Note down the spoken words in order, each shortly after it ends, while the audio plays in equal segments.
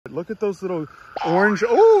Look at those little orange.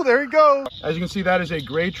 Oh, there you go. As you can see, that is a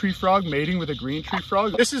gray tree frog mating with a green tree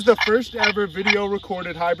frog. This is the first ever video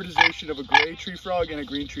recorded hybridization of a gray tree frog and a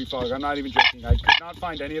green tree frog. I'm not even joking. I could not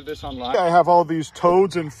find any of this online. I have all these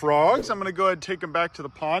toads and frogs. I'm gonna go ahead and take them back to the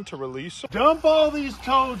pond to release. Dump all these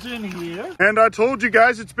toads in here. And I told you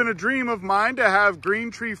guys it's been a dream of mine to have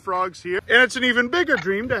green tree frogs here. And it's an even bigger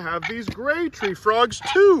dream to have these gray tree frogs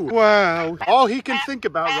too. Wow. All he can think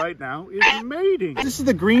about right now is mating. This is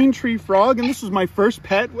the green tree frog, and this was my first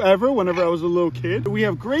pet ever whenever I was a little kid. We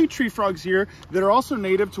have gray tree frogs here that are also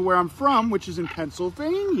native to where I'm from, which is in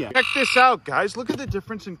Pennsylvania. Check this out, guys. Look at the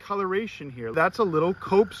difference in coloration here. That's a little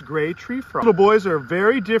Cope's gray tree frog. Little boys are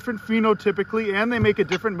very different phenotypically, and they make a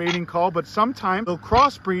different mating call, but sometimes they'll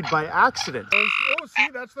crossbreed by accident. Oh, see,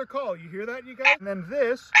 that's their call. You hear that, you guys? And then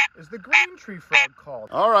this is the green tree frog call.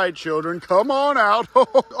 All right, children, come on out.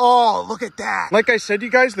 Oh, look at that. Like I said, you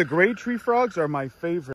guys, the gray tree frogs are my favorite.